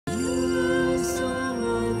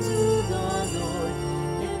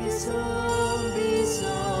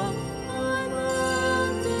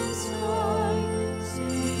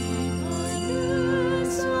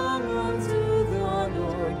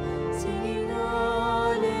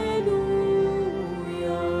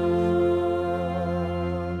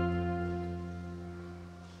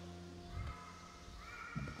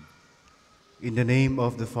In the name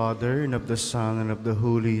of the Father, and of the Son, and of the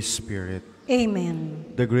Holy Spirit.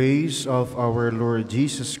 Amen. The grace of our Lord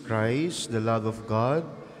Jesus Christ, the love of God,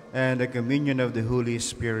 and the communion of the Holy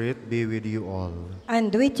Spirit be with you all.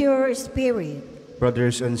 And with your spirit.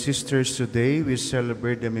 Brothers and sisters, today we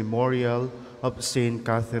celebrate the memorial of Saint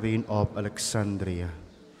Catherine of Alexandria.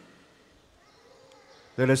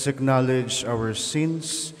 Let us acknowledge our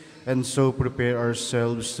sins and so prepare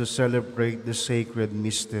ourselves to celebrate the sacred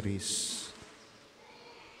mysteries.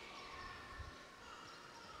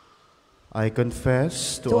 I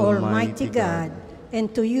confess to Almighty God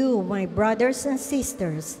and to you, my brothers and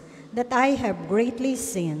sisters, that I have greatly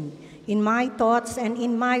sinned in my thoughts and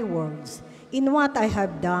in my words, in what I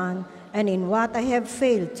have done and in what I have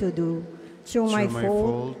failed to do, through my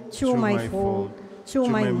most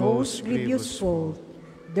grievous fault.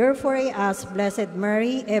 Therefore I ask Blessed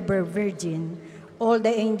Mary, ever Virgin, all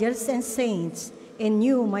the angels and saints, and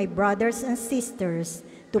you, my brothers and sisters,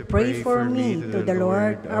 to pray for me to the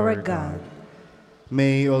Lord our God.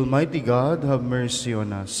 May Almighty God have mercy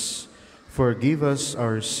on us, forgive us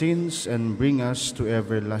our sins, and bring us to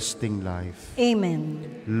everlasting life.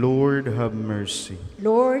 Amen. Lord, have mercy.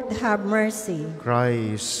 Lord, have mercy.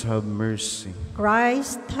 Christ, have mercy.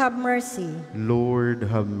 Christ, have mercy. Lord,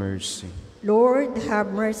 have mercy. Lord,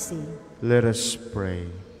 have mercy. Let us pray.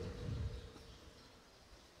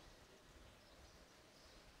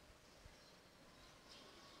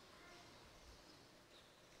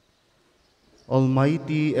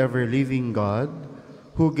 Almighty, ever-living God,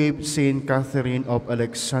 who gave Saint Catherine of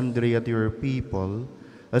Alexandria to your people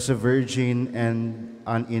as a virgin and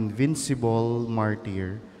an invincible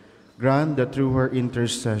martyr, grant that through her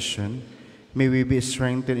intercession may we be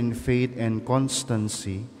strengthened in faith and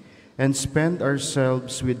constancy, and spend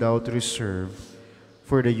ourselves without reserve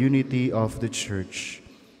for the unity of the Church.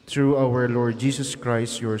 Through our Lord Jesus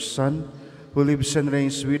Christ, your Son, who lives and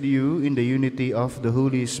reigns with you in the unity of the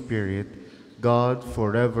Holy Spirit, God,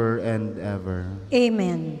 forever and ever.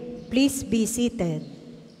 Amen. Please be seated.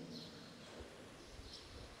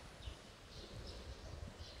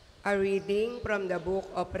 A reading from the book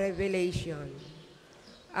of Revelation.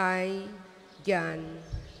 I, John,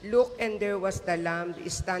 looked, and there was the Lamb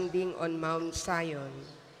standing on Mount Zion,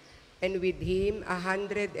 and with him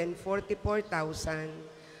 144,000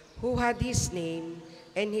 who had his name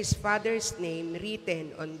and his father's name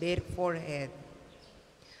written on their forehead.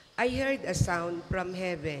 I heard a sound from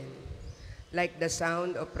heaven, like the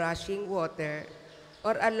sound of rushing water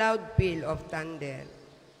or a loud peal of thunder.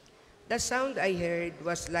 The sound I heard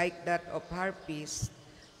was like that of harpists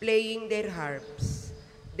playing their harps.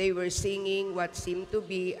 They were singing what seemed to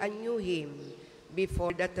be a new hymn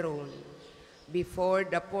before the throne, before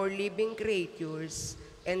the four living creatures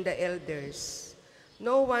and the elders.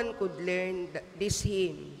 No one could learn this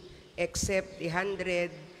hymn except the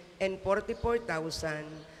 144,000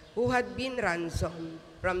 who had been ransomed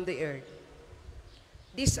from the earth.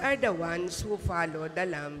 These are the ones who follow the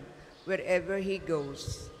Lamb wherever he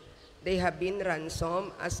goes. They have been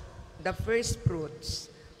ransomed as the first fruits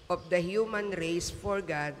of the human race for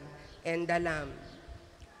God and the Lamb.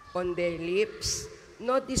 On their lips,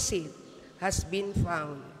 no deceit has been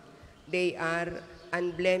found. They are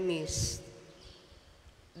unblemished.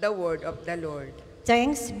 The word of the Lord.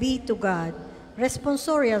 Thanks be to God.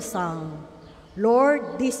 Responsorial Psalm.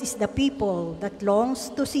 Lord, this is the people that longs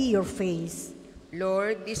to see your face.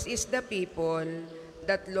 Lord, this is the people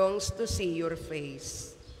that longs to see your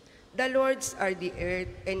face. The Lord's are the earth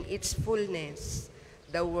and its fullness,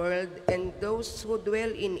 the world and those who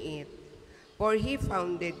dwell in it. For he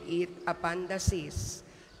founded it upon the seas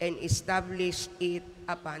and established it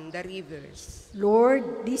upon the rivers.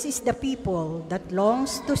 Lord, this is the people that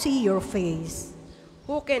longs to see your face.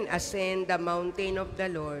 Who can ascend the mountain of the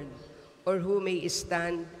Lord, or who may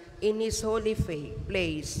stand in his holy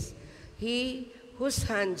place? He whose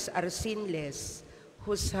hands are sinless,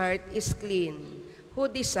 whose heart is clean, who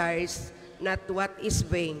desires not what is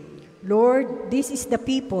vain. Lord, this is the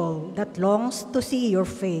people that longs to see your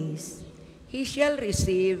face. He shall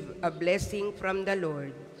receive a blessing from the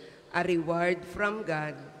Lord, a reward from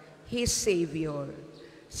God, his Savior.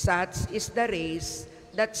 Such is the race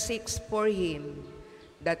that seeks for him,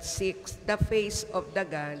 that seeks the face of the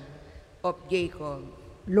God of Jacob.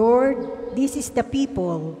 Lord, this is the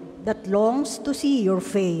people that longs to see your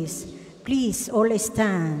face. Please all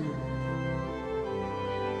stand.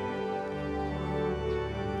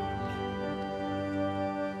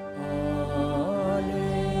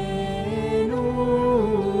 Hallelujah.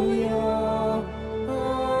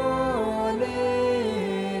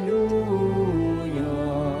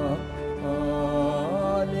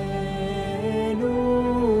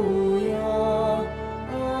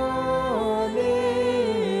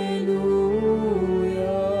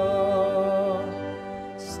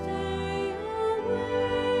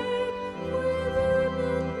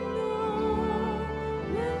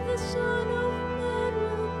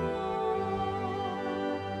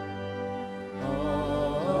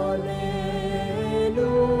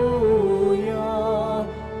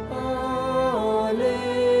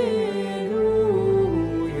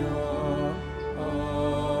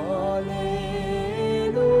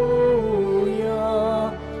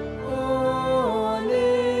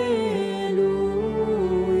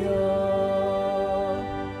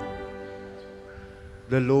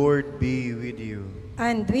 The Lord be with you.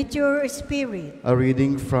 And with your spirit. A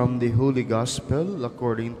reading from the Holy Gospel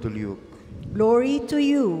according to Luke. Glory to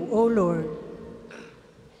you, O Lord.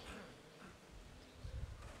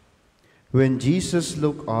 When Jesus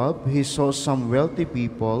looked up, he saw some wealthy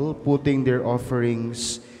people putting their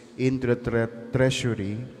offerings into the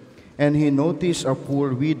treasury, and he noticed a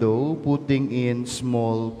poor widow putting in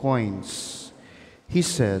small coins. He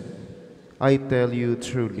said, I tell you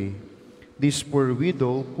truly, this poor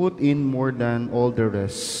widow put in more than all the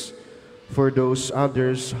rest, for those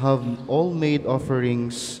others have all made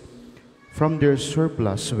offerings from their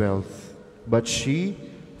surplus wealth, but she,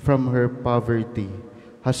 from her poverty,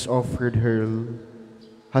 has offered her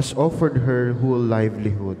whole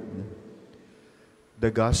livelihood. The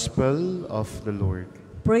Gospel of the Lord.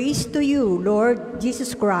 Praise to you, Lord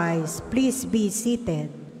Jesus Christ. Please be seated.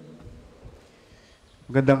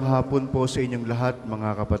 Magandang hapon po sa inyong lahat,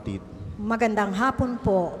 mga kapatid. Magandang hapon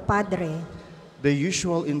po, Padre. The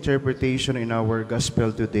usual interpretation in our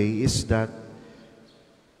Gospel today is that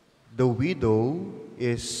the widow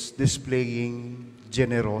is displaying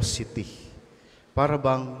generosity. Para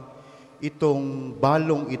bang itong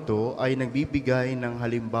balong ito ay nagbibigay ng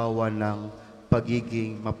halimbawa ng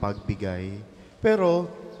pagiging mapagbigay. Pero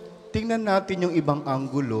tingnan natin yung ibang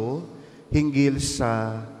anggulo hinggil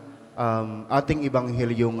sa ating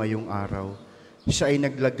ebanghelyo ngayong araw. Siya ay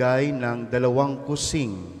naglagay ng 2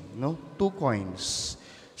 kusing, 2 coins,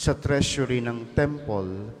 sa treasury ng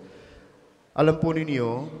temple. Alam po ninyo,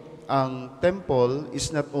 ang temple is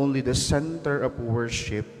not only the center of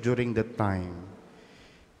worship during that time.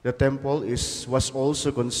 The temple was also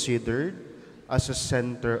considered as a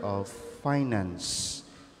center of finance.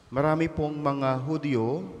 Marami pong mga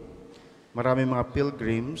Hudyo, marami mga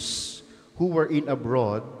pilgrims who were in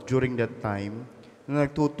abroad during that time na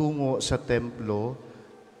nagtutungo sa templo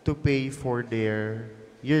to pay for their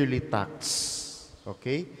yearly tax.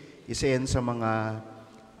 Okay? Isa yan sa mga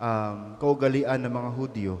kaugalian ng mga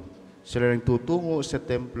Hudyo. Sila nagtutungo sa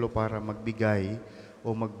templo para magbigay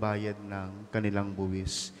o magbayad ng kanilang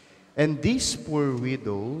buwis. And this poor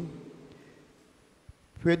widow,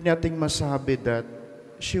 pwede nating masabi that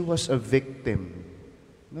she was a victim.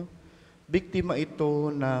 No? Biktima ito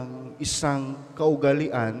ng isang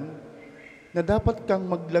kaugalian na dapat kang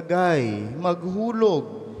maglagay,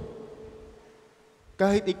 maghulog,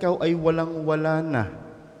 kahit ikaw ay walang-wala na.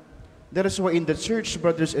 That is why in the church,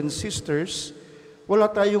 brothers and sisters,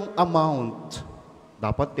 wala tayong amount.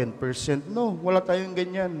 Dapat 10%. No, wala tayong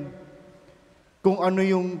ganyan. Kung ano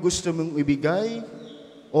yung gusto mong ibigay,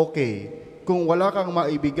 okay. Kung wala kang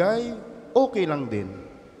maibigay, okay lang din.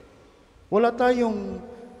 Wala tayong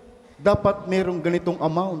dapat merong ganitong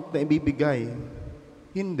amount na ibibigay.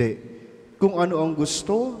 Hindi. Kung ano ang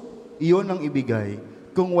gusto, iyon ang ibigay.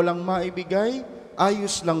 Kung walang maibigay,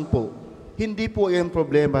 ayos lang po. Hindi po yan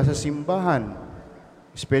problema sa simbahan.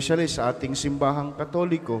 Especially sa ating simbahang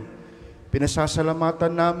Katoliko.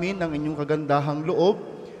 Pinasasalamatan namin ang inyong kagandahang loob,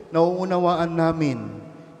 nauunawaan namin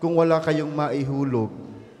kung wala kayong maihulog.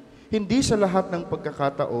 Hindi sa lahat ng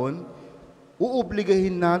pagkakataon,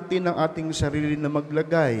 uuobligahin natin ang ating sarili na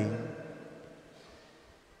maglagay.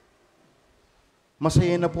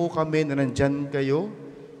 Masaya na po kami na nandyan kayo,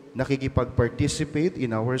 nakikipag-participate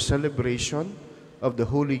in our celebration of the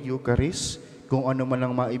Holy Eucharist. Kung ano man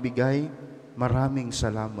ang maibigay, maraming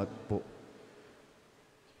salamat po.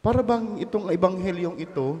 Para bang itong ebanghelyong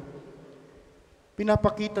ito,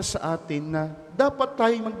 pinapakita sa atin na dapat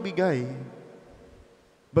tayong magbigay.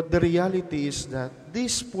 But the reality is that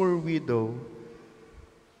this poor widow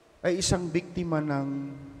ay isang biktima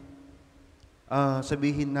ng,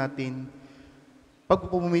 sabihin natin,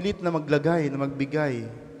 pagpupumilit na maglagay, na magbigay,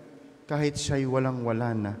 kahit siya'y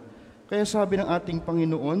walang-wala na. Kaya sabi ng ating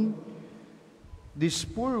Panginoon, this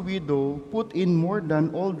poor widow put in more than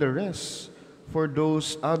all the rest, for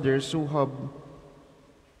those others have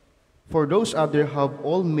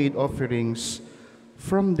all made offerings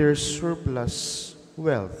from their surplus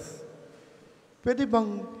wealth. Pwede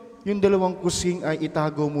bang yung 2 kusing ay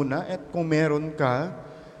itago mo na at kung meron ka,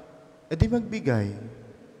 edi magbigay.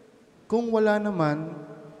 Kung wala naman,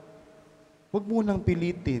 huwag mo nang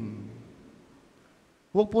pilitin.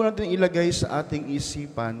 Huwag po natin ilagay sa ating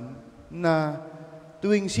isipan na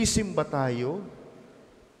tuwing sisimba tayo,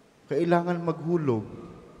 kailangan maghulog.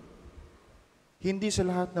 Hindi sa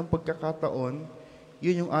lahat ng pagkakataon,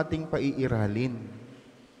 yun yung ating paiiralin.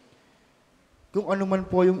 Kung ano man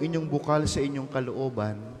po yung inyong bukal sa inyong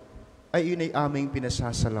kalooban, ay yun ay aming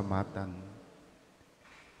pinasasalamatan.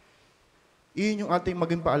 Iyon yung ating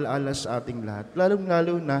maging paalaala sa ating lahat.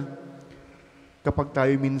 Lalong-lalo na kapag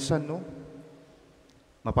tayo minsan,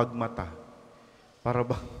 mapagmata. Para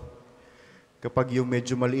ba kapag yung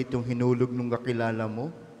medyo maliit yung hinulog nung kakilala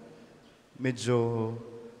mo, medyo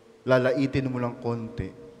lalaitin mo lang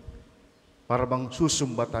konti. Para bang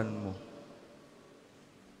susumbatan mo.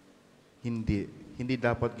 Hindi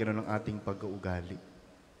dapat ganoon ang ating pag-uugali.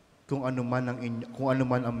 Kung ano man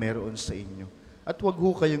ang meron sa inyo. At wag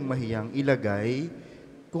ho kayong mahiyang ilagay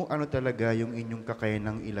kung ano talaga yung inyong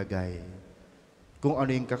kakayanang ilagay. Kung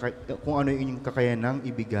ano yung inyong kakayanang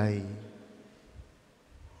ibigay.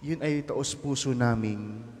 Yun ay taos puso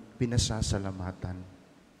naming pinasasalamatan.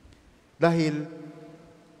 Dahil,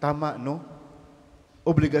 tama, no?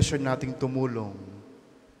 Obligasyon nating tumulong.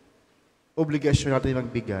 Obligasyon natin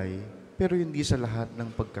magbigay, pero hindi sa lahat ng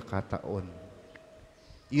pagkakataon.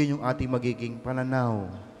 Yun yung ating magiging pananaw.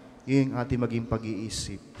 Yun yung ating maging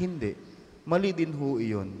pag-iisip. Hindi. Mali din ho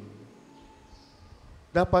iyon.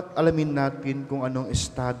 Dapat alamin natin kung anong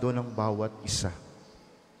estado ng bawat isa.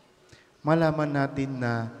 Malaman natin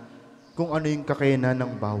na kung ano yung kakayanan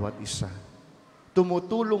ng bawat isa.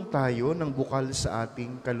 Tumutulong tayo ng bukal sa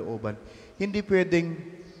ating kalooban. Hindi pwedeng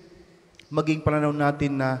maging pananaw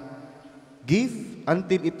natin na give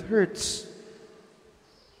until it hurts.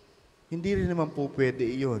 Hindi rin naman po pwede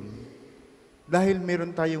iyon. Dahil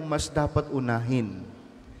meron tayong mas dapat unahin.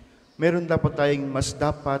 Meron dapat tayong mas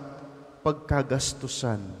dapat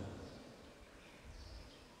pagkagastusan.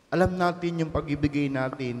 Alam natin yung pag-ibigay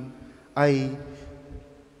natin ay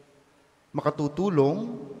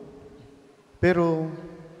makatutulong, pero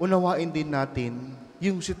unawain din natin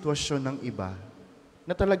yung sitwasyon ng iba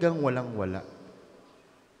na talagang walang-wala.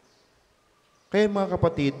 Kaya mga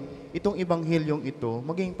kapatid, itong ebanghelyong ito,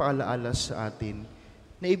 maging paalaala sa atin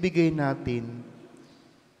na ibigay natin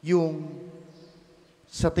yung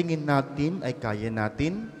sa tingin natin ay kaya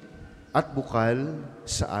natin at bukal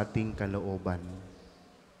sa ating kalooban.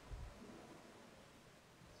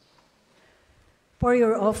 For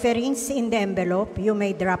your offerings in the envelope, you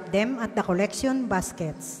may drop them at the collection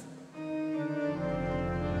baskets.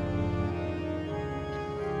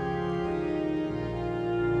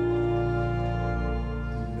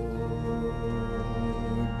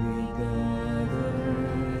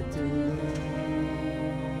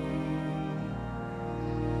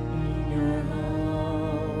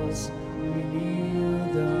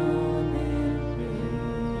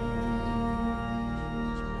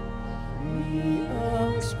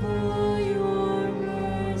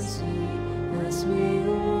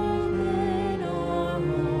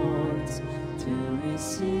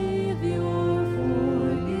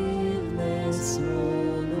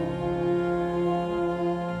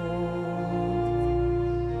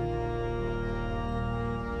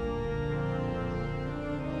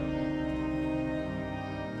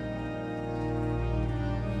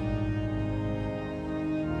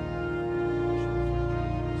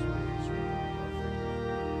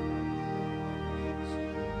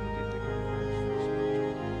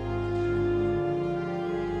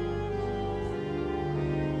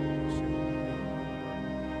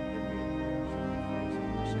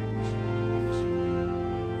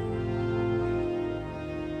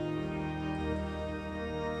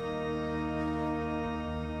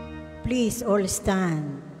 Please all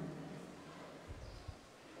stand.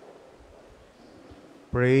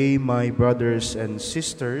 Pray, my brothers and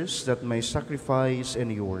sisters, that my sacrifice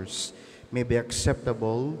and yours may be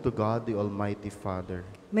acceptable to God the Almighty Father.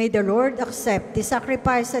 May the Lord accept the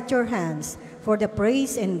sacrifice at your hands for the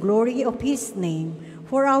praise and glory of His name,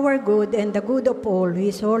 for our good and the good of all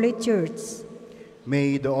His holy church.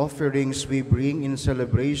 May the offerings we bring in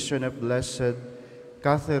celebration of Blessed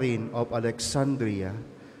Catherine of Alexandria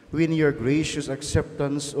win your gracious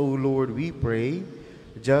acceptance, O Lord, we pray,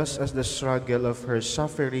 just as the struggle of her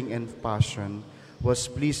suffering and passion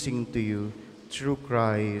was pleasing to you, through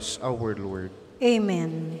Christ our Lord.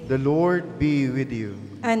 Amen. The Lord be with you.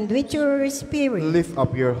 And with your spirit, Lift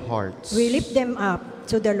up your hearts. we lift them up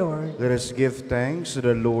to the Lord. Let us give thanks to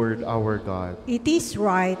the Lord our God. It is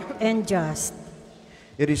right and just.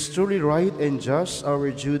 It is truly right and just,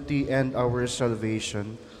 our duty and our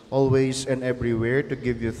salvation, always and everywhere to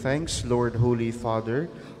give you thanks, Lord, Holy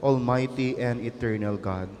Father, Almighty and eternal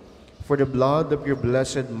God. For the blood of your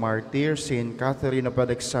blessed martyr, Saint Catherine of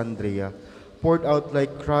Alexandria, poured out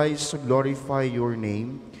like Christ to glorify your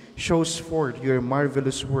name, shows forth your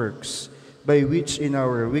marvelous works, by which in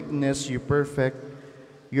our weakness you perfect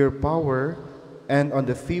your power, and on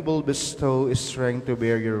the feeble bestow strength to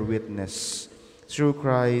bear your witness. Through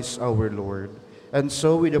Christ our Lord. And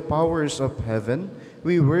so with the powers of heaven,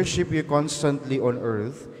 we worship you constantly on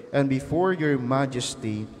earth, and before your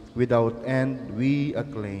majesty without end we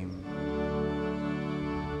acclaim.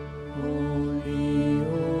 Holy,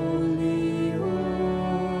 holy, holy.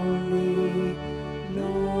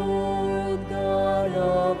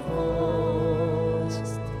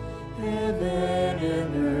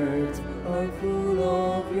 earth are full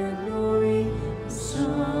of your glory.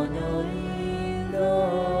 Hosanna in the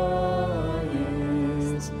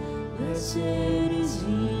highest. Blessed is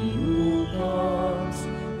he who comes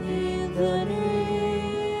in the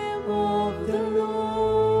name of the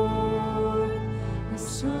Lord.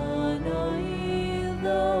 Hosanna in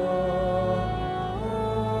the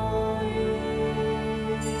highest.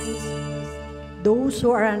 Those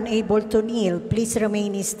who are unable to kneel, please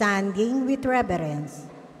remain standing with reverence.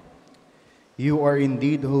 You are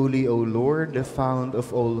indeed holy, O Lord, the fount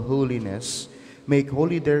of all holiness. Make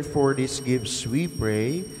holy, therefore, these gifts, we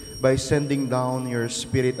pray, by sending down your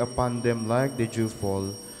Spirit upon them like the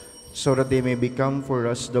dewfall, so that they may become for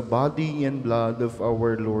us the body and blood of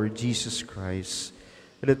our Lord Jesus Christ.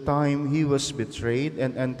 At the time he was betrayed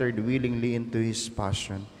and entered willingly into his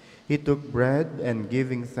passion, he took bread and,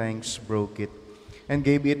 giving thanks, broke it, and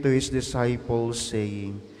gave it to his disciples,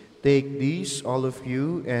 saying, Take this, all of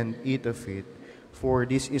you, and eat of it, for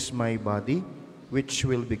this is my body, which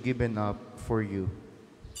will be given up for you.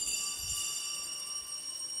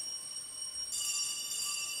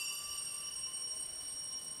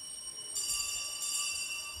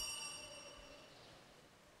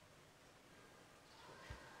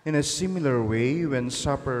 In a similar way, when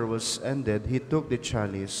supper was ended, he took the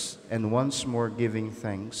chalice, and once more giving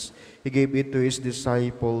thanks, he gave it to his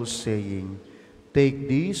disciples, saying, Take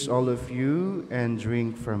this, all of you, and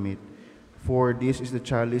drink from it, for this is the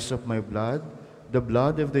chalice of my blood, the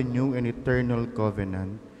blood of the new and eternal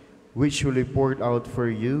covenant, which will be poured out for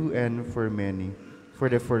you and for many, for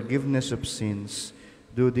the forgiveness of sins.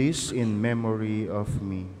 Do this in memory of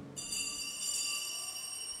me.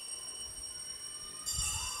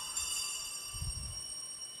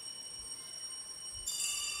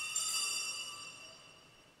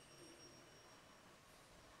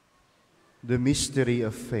 The mystery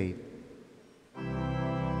of faith. When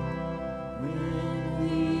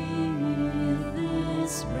we eat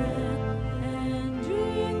this bread and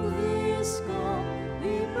drink this cup,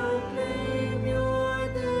 we proclaim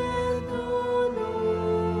your death, O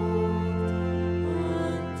Lord,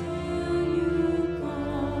 until you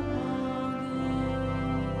come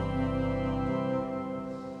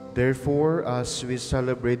again. Therefore, as we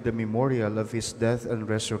celebrate the memorial of his death and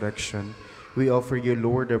resurrection, we offer you,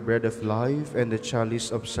 Lord, the bread of life and the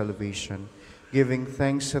chalice of salvation, giving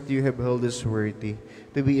thanks that you have held us worthy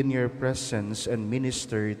to be in your presence and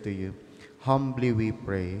minister to you. Humbly we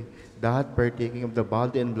pray that, partaking of the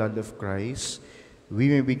body and blood of Christ, we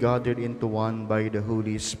may be gathered into one by the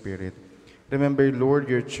Holy Spirit. Remember, Lord,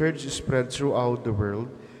 your church is spread throughout the world,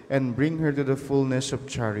 and bring her to the fullness of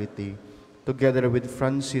charity, together with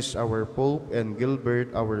Francis, our Pope, and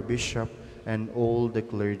Gilbert, our Bishop, and all the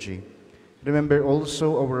clergy. Remember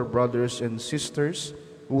also our brothers and sisters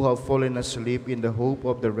who have fallen asleep in the hope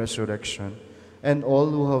of the resurrection, and all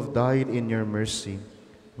who have died in your mercy.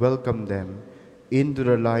 Welcome them into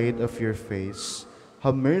the light of your face.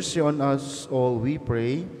 Have mercy on us all, we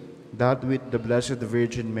pray, that with the Blessed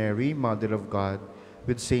Virgin Mary, Mother of God,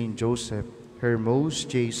 with Saint Joseph, her most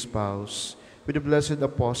chaste spouse, with the blessed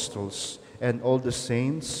apostles, and all the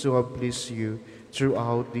saints who have pleased you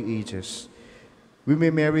throughout the ages, we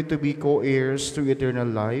may merit to be co-heirs to eternal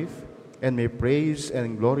life, and may praise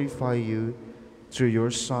and glorify you through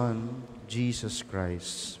your Son, Jesus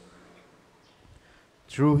Christ.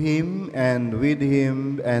 Through him, and with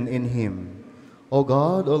him, and in him, O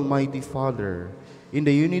God, Almighty Father, in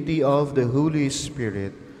the unity of the Holy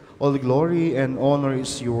Spirit, all glory and honor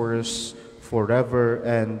is yours forever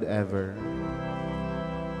and ever.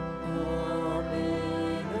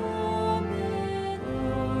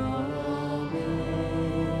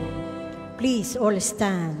 Please all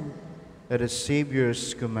stand. At the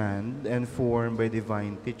Savior's command and formed by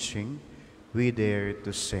divine teaching, we dare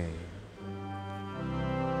to say,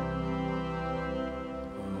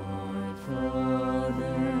 Our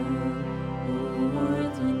Father, who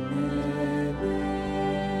art in heaven,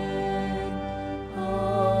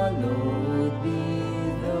 hallowed be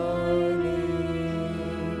thy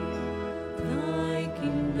name. Thy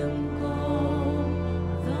kingdom come,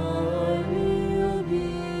 thy will be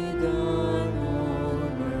done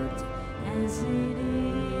on earth as it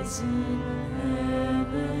is in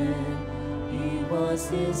heaven. Give us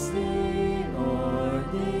this day our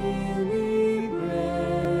daily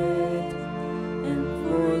bread, and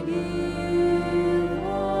forgive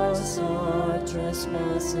us our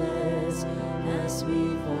trespasses, as we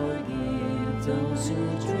forgive those who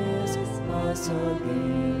trespass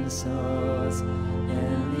against us.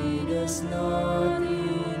 And lead us not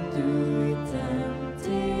into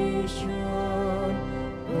temptation,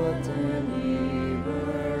 but deliver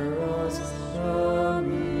us from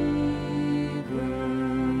evil.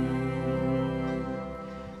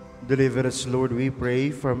 Deliver us, Lord, we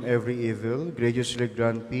pray, from every evil. Graciously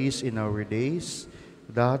grant peace in our days,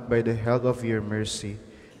 that by the help of your mercy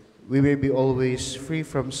we may be always free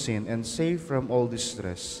from sin and safe from all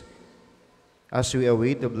distress, as we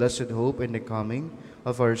await the blessed hope and the coming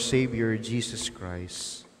of our Savior Jesus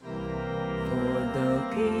Christ. For the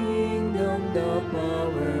kingdom, the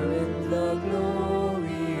power, and the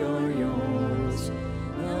glory are yours,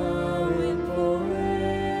 now and forever.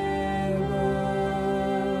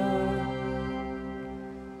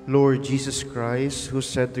 Lord Jesus Christ, who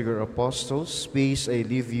said to your apostles, "Peace I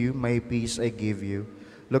leave you, my peace I give you,"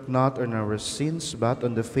 look not on our sins, but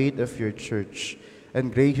on the faith of your church,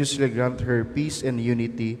 and graciously grant her peace and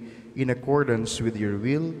unity in accordance with your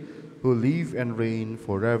will, who live and reign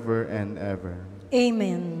forever and ever.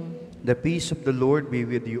 Amen. The peace of the Lord be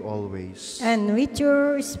with you always. And with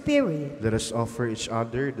your spirit. Let us offer each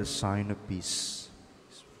other the sign of peace.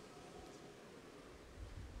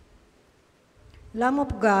 Lamb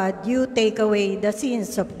of God, you take away the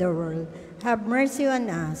sins of the world. Have mercy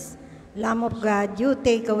on us. Lamb of God, you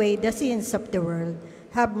take away the sins of the world.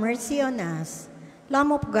 Have mercy on us.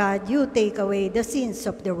 Lamb of God, you take away the sins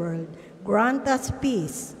of the world. Grant us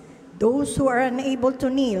peace. Those who are unable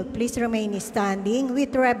to kneel, please remain standing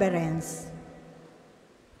with reverence.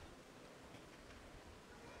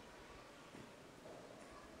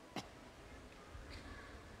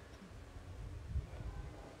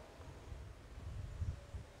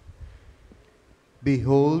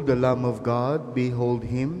 Behold the Lamb of God, behold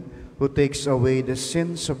him who takes away the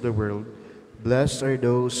sins of the world. Blessed are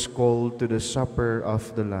those called to the supper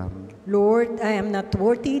of the Lamb. Lord, I am not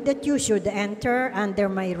worthy that you should enter under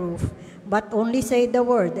my roof, but only say the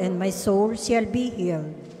word, and my soul shall be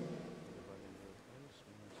healed.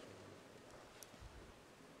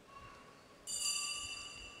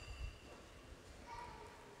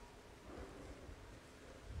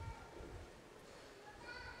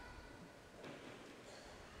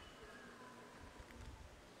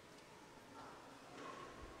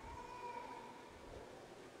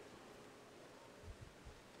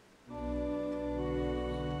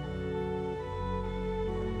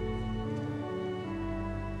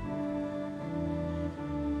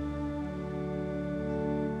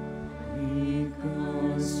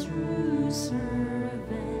 Because true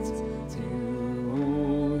servants to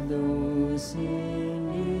all those in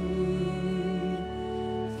need,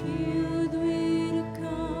 filled with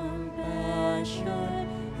compassion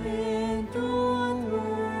and thought,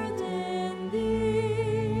 word, and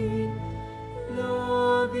deed,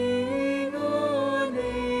 loving our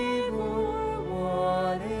neighbor,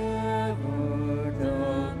 whatever the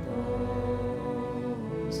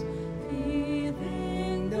cause,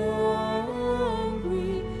 feeding the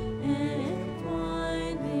hungry and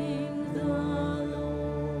finding the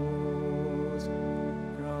lost.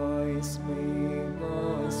 Christ made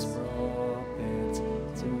us prophets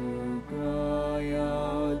to cry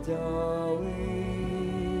out the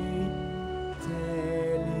way,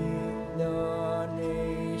 telling the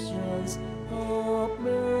nations of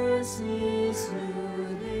mercies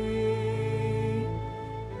today.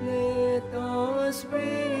 Let us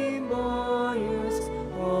bring buyers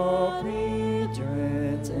of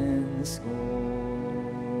hatred and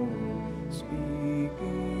scorn,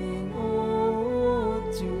 speaking all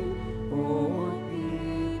to all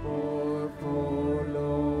people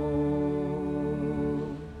follow.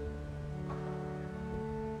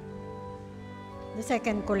 The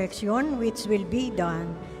second collection, which will be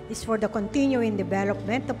done, is for the continuing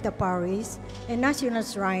development of the parish and National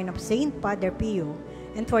Shrine of Saint Padre Pio,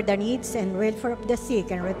 and for the needs and welfare of the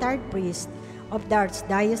sick and retired priests of the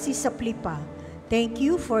Archdiocese of Lipa. Thank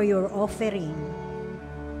you for your offering.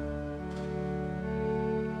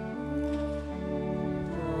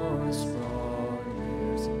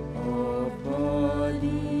 Prosperous of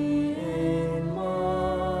body and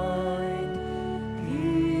mind,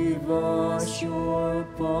 give us your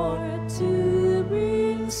part to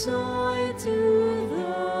bring sight to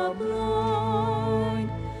the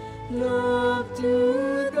blind, love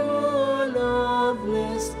to the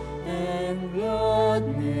loveless, and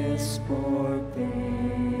gladness for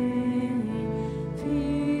pain.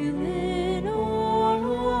 Fill in our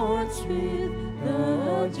hearts with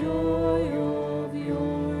the joy of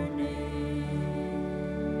your name.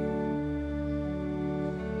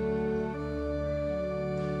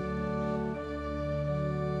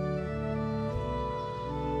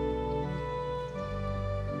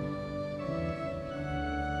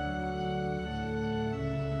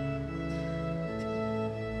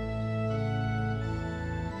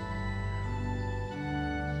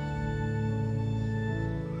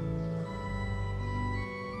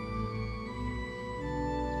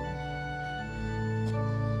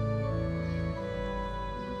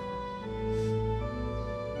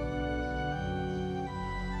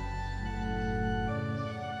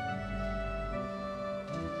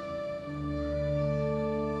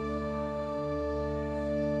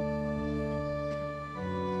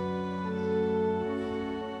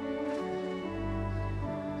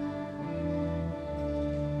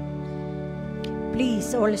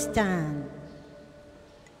 Please all stand.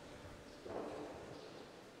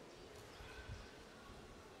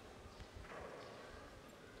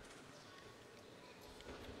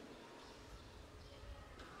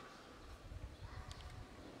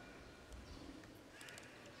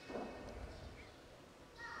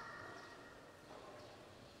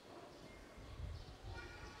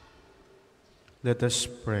 Let us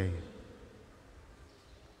pray.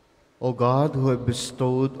 O God, who have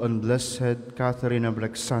bestowed on Blessed Catherine of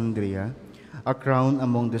Alexandria a crown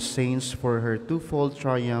among the saints for her twofold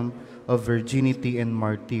triumph of virginity and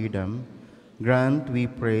martyrdom, grant, we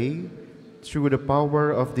pray, through the power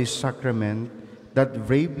of this sacrament, that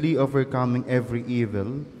bravely overcoming every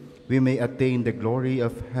evil, we may attain the glory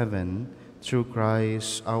of heaven through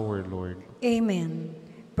Christ our Lord. Amen.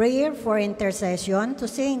 Prayer for intercession to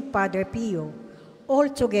Saint Padre Pio. All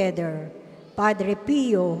together, Padre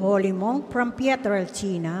Pio, holy monk from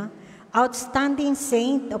Pietrelcina, outstanding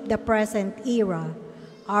saint of the present era,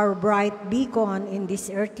 our bright beacon in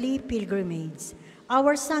this earthly pilgrimage,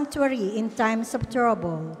 our sanctuary in times of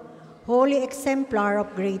trouble, holy exemplar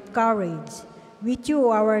of great courage, with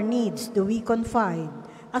you our needs do we confide,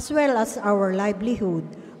 as well as our livelihood,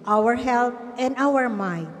 our health, and our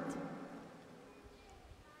might.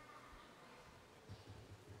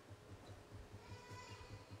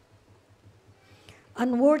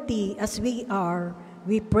 Unworthy as we are,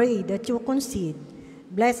 we pray that you concede.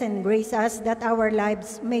 Bless and grace us that our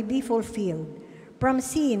lives may be fulfilled. From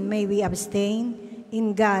sin may we abstain,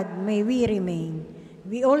 in God may we remain.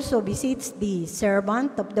 We also beseech thee,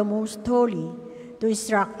 servant of the Most Holy, to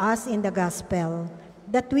instruct us in the gospel,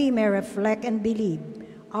 that we may reflect and believe.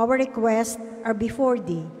 Our requests are before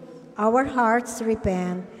thee. Our hearts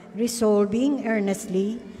repent, resolving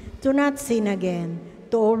earnestly to not sin again,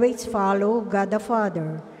 to always follow God the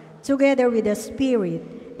Father, together with the Spirit,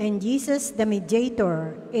 and Jesus the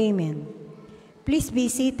Mediator. Amen. Please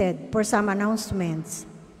be seated for some announcements.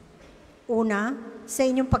 Una, sa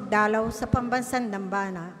inyong pagdalaw sa pambansang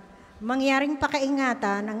dambana, mangyaring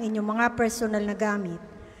pakaingatan ang inyong mga personal na gamit.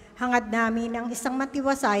 Hangad namin ang isang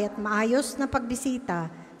matiwasay at maayos na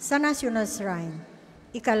pagbisita sa National Shrine.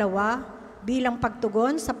 Ikalawa, bilang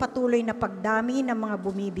pagtugon sa patuloy na pagdami ng mga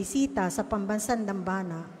bumibisita sa pambansang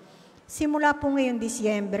dambana. Simula po ngayong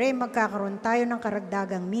Disyembre, magkakaroon tayo ng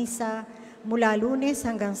karagdagang misa mula Lunes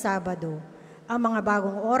hanggang Sabado. Ang mga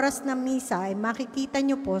bagong oras ng misa ay makikita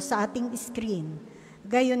nyo po sa ating screen.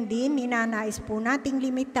 Gayon din, ninanais po nating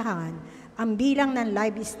limitahan ang bilang ng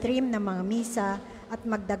live stream ng mga misa at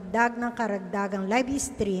magdagdag ng karagdagang live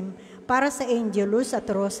stream para sa Angelus at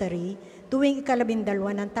Rosary tuwing 12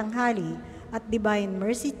 ng tanghali at Divine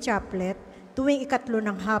Mercy Chaplet tuwing 3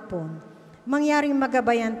 ng hapon. Mangyaring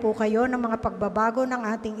magabayan po kayo ng mga pagbabago ng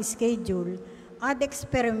ating schedule ad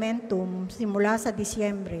experimentum simula sa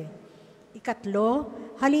Disyembre. Ikatlo,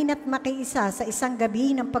 halina't makiisa sa isang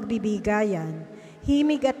gabi ng pagbibigayan,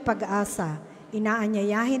 himig at pag-asa.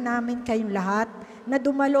 Inaanyayahin namin kayong lahat na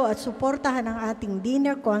dumalo at suportahan ang ating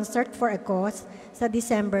dinner concert for a cause sa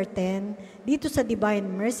December 10 dito sa Divine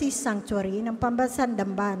Mercy Sanctuary ng Pambansang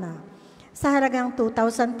Dambana. Sa halagang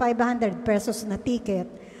 2,500 pesos na ticket,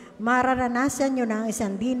 mararanasan nyo na ang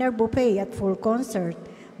isang dinner buffet at full concert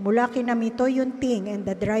mula kina Mito Yunting and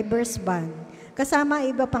the Drivers Band, kasama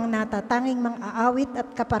iba pang natatanging mga aawit at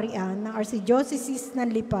kaparian ng Archdiocese ng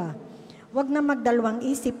Lipa. Huwag na magdalawang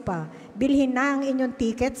isip pa, bilhin na ang inyong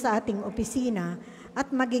ticket sa ating opisina at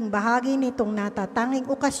maging bahagi nitong natatanging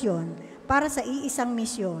okasyon para sa iisang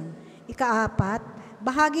misyon. Ikaapat,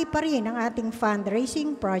 bahagi pa rin ang ating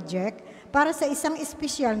fundraising project para sa isang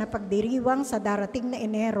espesyal na pagdiriwang sa darating na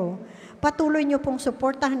Enero. Patuloy nyo pong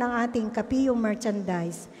suportahan ang ating Kapiyong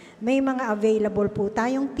merchandise. May mga available po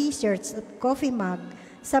tayong t-shirts at coffee mug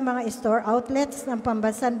sa mga store outlets ng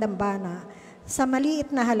Pambansang Dambana. Sa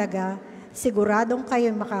maliit na halaga, siguradong kayo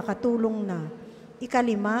makakatulong na.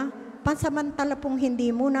 Ikalima, pansamantala pong hindi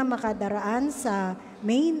muna makadaraan sa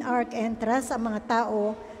main arc entrance ang mga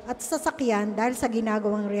tao at sasakyan dahil sa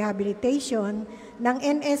ginagawang rehabilitation ng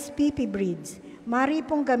NSPP Bridge. Mari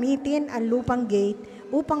pong gamitin ang lupang gate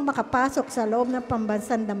upang makapasok sa loob ng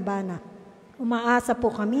Pambansang Dambana. Umaasa po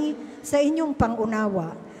kami sa inyong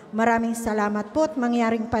pangunawa. Maraming salamat po at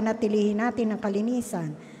mangyaring panatilihin natin ang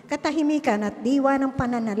kalinisan, katahimikan at diwa ng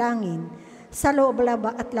pananalangin sa loob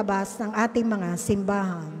at labas ng ating mga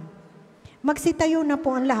simbahan. Magsitayo na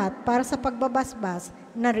po ang lahat para sa pagbabasbas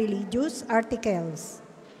na religious articles.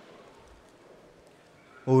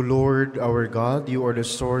 O Lord, our God, you are the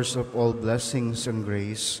source of all blessings and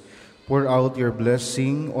grace. Pour out your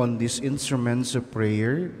blessing on these instruments of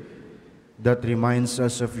prayer that reminds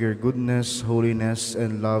us of your goodness, holiness,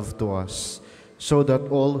 and love to us. so that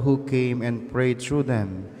all who came and prayed through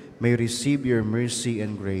them may receive your mercy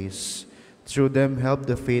and grace. Through them help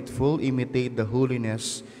the faithful imitate the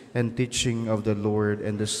holiness and teaching of the Lord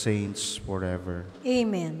and the saints forever.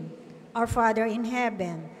 Amen. Our Father in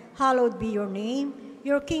heaven, hallowed be your name.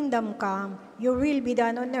 Your kingdom come, your will be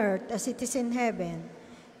done on earth as it is in heaven.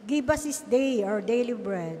 Give us this day our daily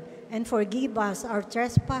bread, and forgive us our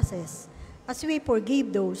trespasses, as we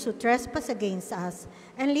forgive those who trespass against us.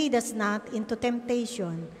 And lead us not into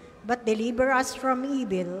temptation, but deliver us from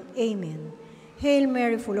evil. Amen. Hail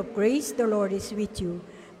Mary, full of grace, the Lord is with you.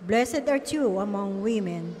 Blessed art you among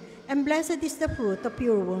women, and blessed is the fruit of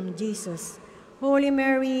your womb, Jesus. Holy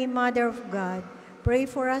Mary, Mother of God, pray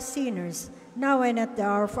for us sinners, now and at the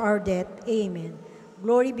hour of our death. Amen.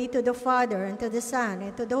 Glory be to the Father, and to the Son,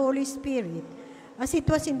 and to the Holy Spirit, as it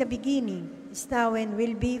was in the beginning, is now, and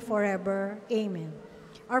will be forever. Amen.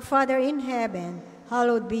 Our Father in heaven,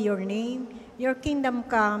 hallowed be your name. Your kingdom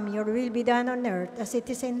come, your will be done on earth as it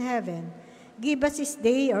is in heaven. Give us this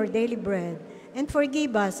day our daily bread, and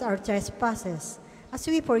forgive us our trespasses, as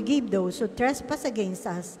we forgive those who trespass against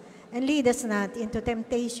us. And lead us not into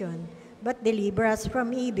temptation, but deliver us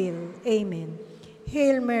from evil. Amen.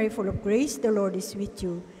 Hail Mary, full of grace, the Lord is with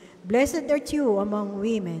you. Blessed art you among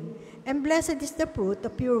women, and blessed is the fruit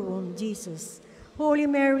of your womb, Jesus. Holy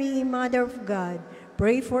Mary, Mother of God,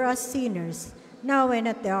 pray for us sinners, now and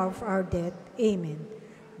at the hour of our death. Amen.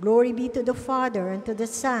 Glory be to the Father, and to the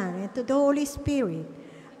Son, and to the Holy Spirit,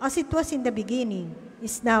 as it was in the beginning,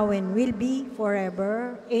 is now, and will be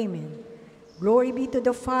forever. Amen. Glory be to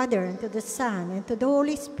the Father, and to the Son, and to the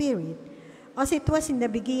Holy Spirit, as it was in the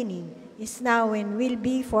beginning, is now, and will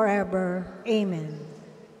be forever. Amen.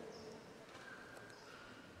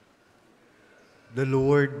 The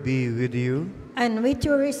Lord be with you. And with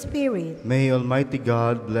your spirit. May Almighty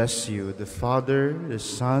God bless you, the Father, the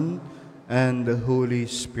Son, and the Holy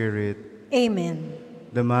Spirit. Amen.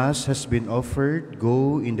 The Mass has been offered.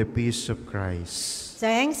 Go in the peace of Christ.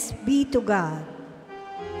 Thanks be to God.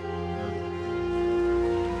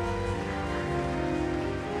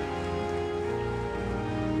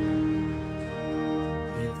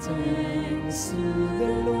 Give thanks to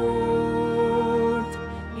the Lord.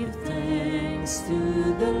 Give thanks to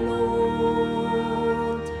the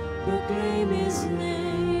Lord. Proclaim His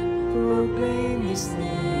name. Proclaim His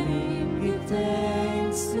name. Give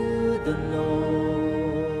thanks to the Lord.